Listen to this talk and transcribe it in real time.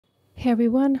Hey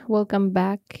everyone, welcome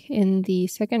back in the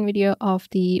second video of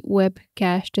the web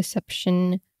cache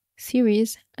deception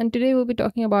series. And today we'll be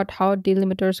talking about how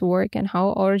delimiters work and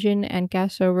how origin and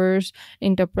cache servers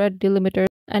interpret delimiters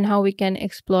and how we can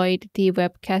exploit the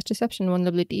web cache deception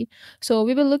vulnerability. So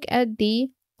we will look at the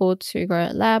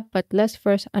PortSwigger lab, but let's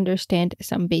first understand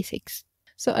some basics.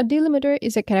 So a delimiter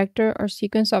is a character or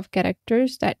sequence of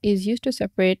characters that is used to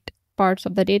separate parts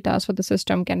of the data so the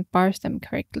system can parse them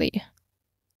correctly.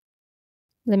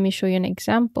 Let me show you an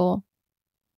example.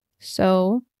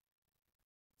 So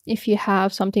if you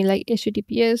have something like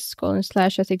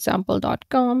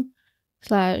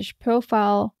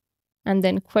https://example.com/profile and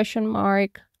then question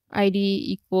mark ID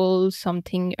equals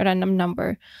something random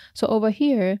number. So over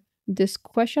here, this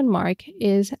question mark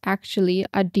is actually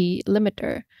a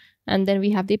delimiter. And then we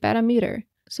have the parameter.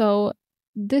 So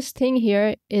this thing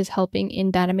here is helping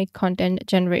in dynamic content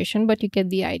generation, but you get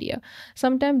the idea.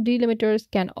 Sometimes delimiters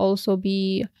can also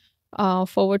be / or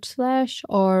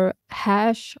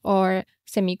hash or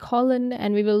semicolon,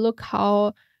 and we will look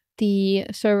how the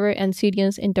server and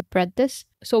CDNs interpret this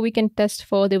so we can test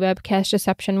for the web cache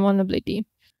deception vulnerability.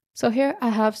 So here I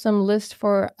have some list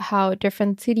for how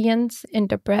different CDNs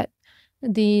interpret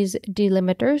these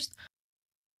delimiters.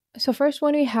 So first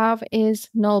one we have is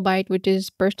null byte, which is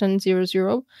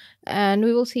 %00, and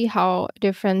we will see how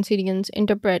different CDNs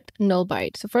interpret null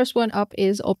byte. So first one up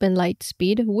is open light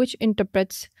speed, which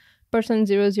interprets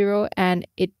 %00 and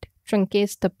it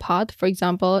truncates the path. For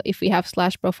example, if we have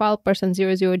 /profile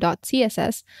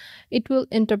 %00.css, it will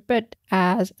interpret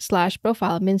as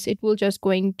 /profile, means it will just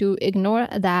going to ignore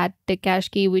that the cache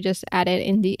key we just added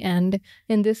in the end.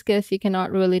 In this case, you cannot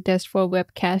really test for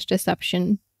web cache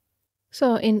deception.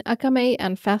 So in Akamai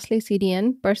and Fastly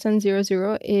CDN,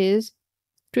 %00 is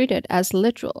treated as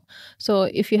literal. So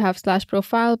if you have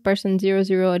 /profile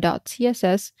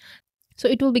 %00.css, so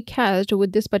it will be cached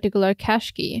with this particular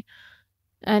cache key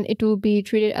and it will be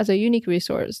treated as a unique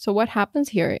resource. So what happens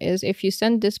here is if you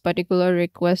send this particular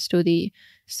request to the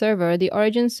server, the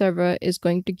origin server is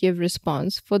going to give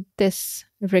response for this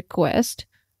request,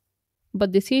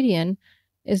 but the CDN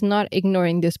is not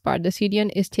ignoring this part. The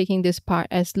CDN is taking this part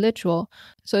as literal.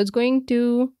 So it's going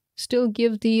to still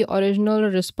give the original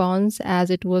response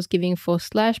as it was giving for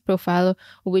 /profile,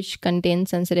 which contains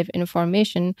sensitive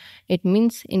information. It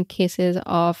means in cases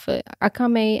of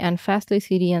Akamai and Fastly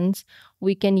CDNs,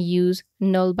 we can use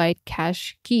null byte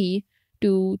cache key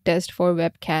to test for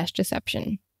web cache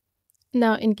deception.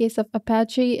 Now, in case of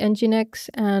Apache, Nginx,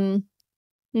 and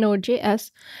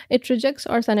Node.js, it rejects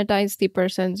or sanitizes the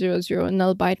 %00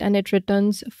 null byte and it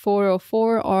returns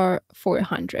 404 or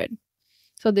 400.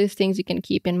 So these things you can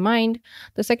keep in mind.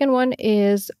 The second one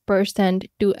is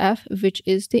 %2f, which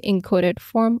is the encoded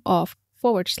form of /.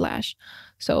 So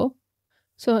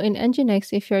in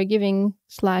Nginx, if you're giving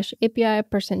 /API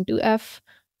 %2f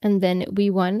and then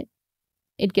v1,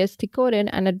 it gets decoded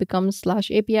and it becomes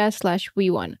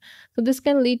 /API/v1. So this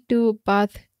can lead to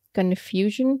path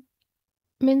confusion.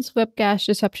 Means web cache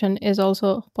deception is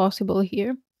also possible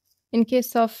here. In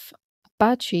case of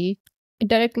Apache, it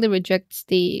directly rejects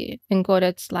the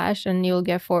encoded / and you'll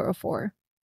get 404.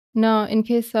 Now, in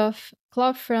case of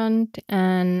CloudFront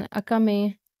and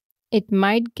Akamai, it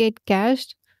might get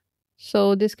cached.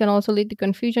 So this can also lead to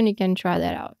confusion. You can try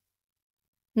that out.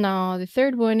 Now, the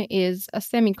third one is a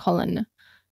semicolon.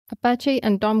 Apache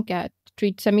and Tomcat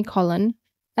treat semicolon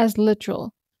as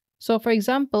literal. So for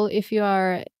example, if you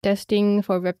are testing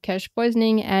for web cache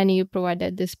poisoning and you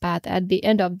provided this path at the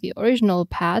end of the original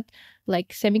path,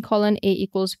 like /A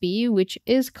equals B, which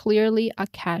is clearly a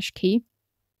cache key,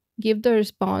 give the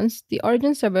response. The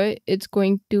origin server is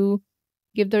going to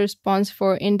give the response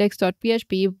for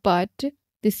index.php, but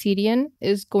the CDN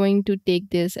is going to take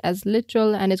this as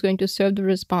literal and is going to serve the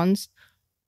response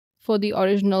for the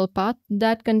original path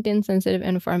that contains sensitive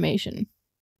information.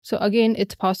 So again,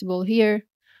 it's possible here.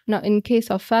 Now, in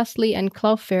case of Fastly and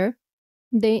Cloudflare,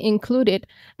 they include it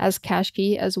as cache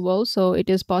key as well, so it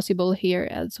is possible here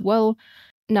as well.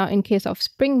 Now, in case of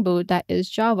Spring Boot, that is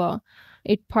Java,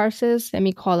 it parses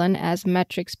semicolon as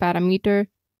matrix parameter,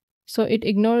 so it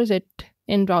ignores it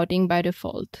in routing by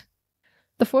default.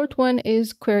 The fourth one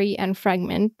is query and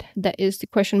fragment, that is the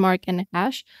question mark and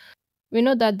hash. We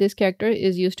know that this character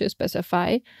is used to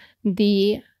specify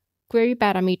the query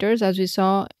parameters, as we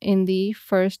saw in the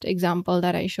first example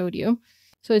that I showed you.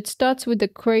 So it starts with the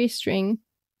query string,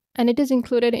 and it is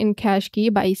included in cache key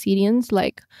by CDNs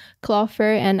like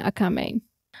Cloudflare and Akamai.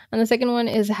 And the second one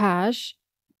is hash,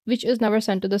 which is never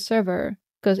sent to the server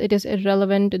because it is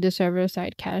irrelevant to the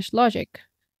server-side cache logic.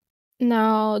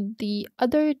 Now, the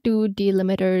other two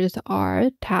delimiters are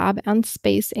tab and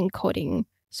space encoding.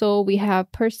 So we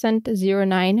have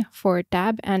 %09 for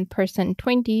tab and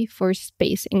 %20 for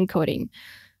space encoding.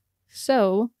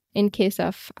 So in case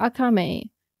of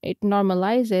Akame, it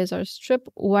normalizes or strip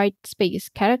white space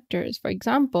characters. For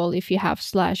example, if you have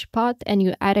 /path and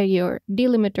you added your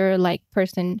delimiter like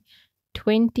 %20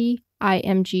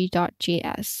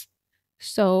 img.js.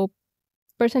 So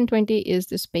 %20 is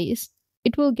the space.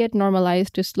 It will get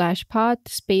normalized to /path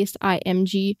space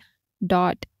img.js.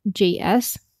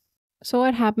 So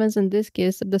what happens in this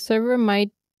case, the server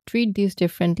might treat these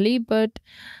differently, but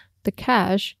the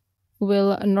cache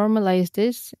will normalize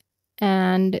this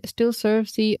and still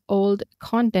serves the old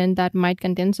content that might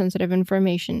contain sensitive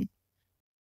information.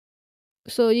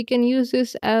 So you can use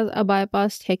this as a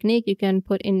bypass technique. You can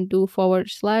put into /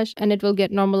 and it will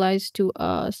get normalized to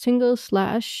a single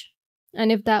slash.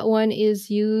 And if that one is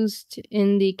used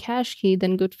in the cache key,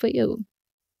 then good for you.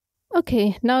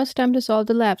 Okay, now it's time to solve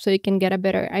the lab so you can get a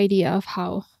better idea of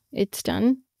how it's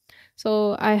done.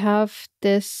 So I have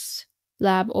this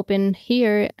lab open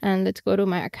here, and let's go to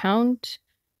my account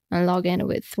and log in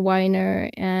with Weiner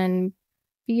and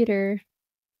Peter.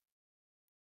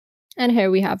 And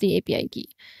here we have the API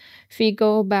key. If we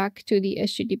go back to the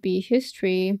HTTP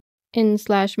history in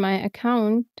 /my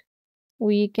account,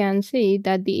 we can see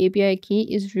that the API key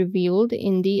is revealed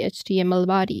in the HTML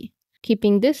body.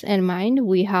 Keeping this in mind,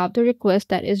 we have the request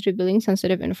that is revealing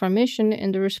sensitive information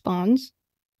in the response.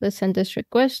 Let's send this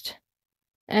request.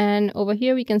 And over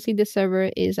here, we can see the server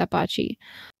is Apache.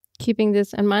 Keeping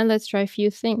this in mind, let's try a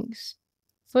few things.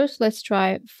 First, let's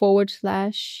try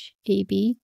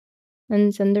 /AB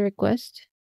and send the request.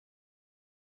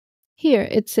 Here,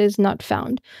 it says not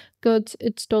found. Good,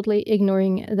 it's totally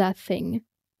ignoring that thing.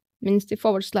 Means the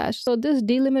 /. So this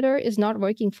delimiter is not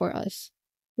working for us.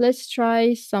 Let's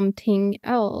try something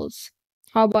else.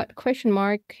 How about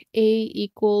 $A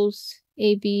equals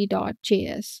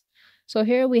AB.js? So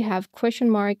here we have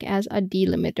 $ as a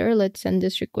delimiter. Let's send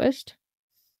this request.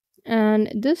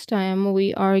 And this time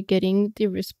we are getting the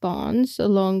response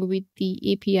along with the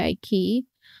API key,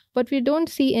 but we don't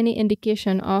see any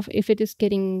indication of if it is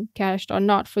getting cached or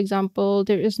not. For example,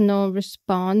 there is no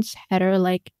response header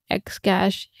like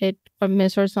xcache, hit, or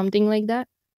miss or something like that.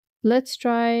 Let's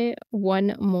try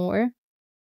one more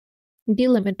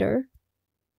delimiter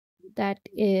that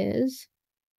is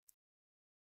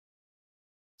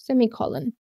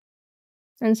semicolon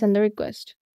and send the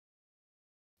request.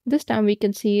 This time we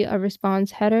can see a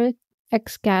response header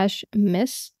xcache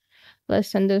miss. Let's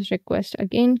send this request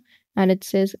again, and it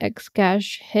says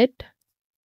xcache hit.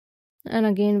 And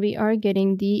again, we are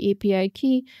getting the API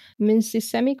key, means the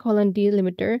semicolon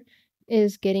delimiter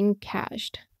is getting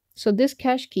cached. So this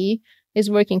cache key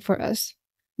is working for us.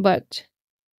 But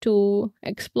to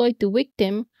exploit the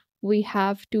victim, we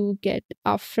have to get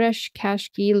a fresh cache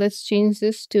key. Let's change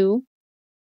this to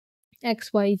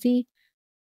XYZ.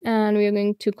 And we're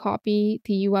going to copy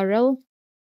the URL.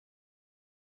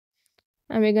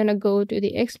 And we're going to go to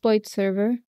the exploit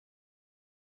server.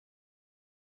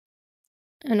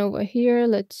 And over here,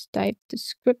 let's type the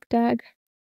script tag.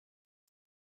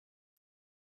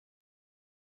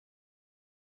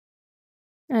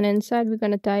 And inside, we're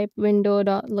going to type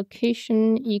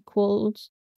window.location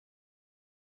equals,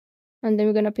 and then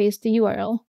we're going to paste the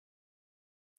URL,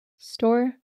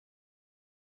 store,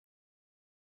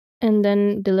 and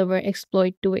then deliver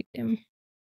exploit to victim.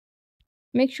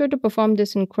 Make sure to perform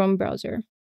this in Chrome browser.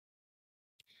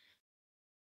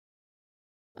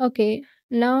 Okay,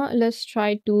 now let's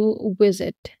try to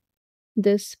visit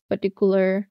this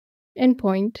particular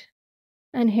endpoint.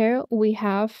 And here we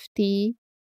have the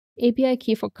API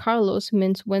key for Carlos,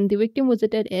 means when the victim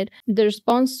visited it, the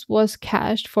response was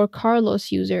cached for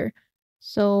Carlos user.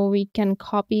 So we can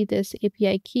copy this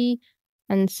API key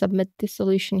and submit the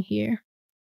solution here.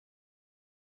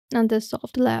 And this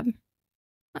solved the lab.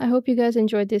 I hope you guys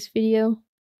enjoyed this video.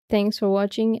 Thanks for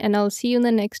watching, and I'll see you in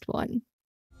the next one.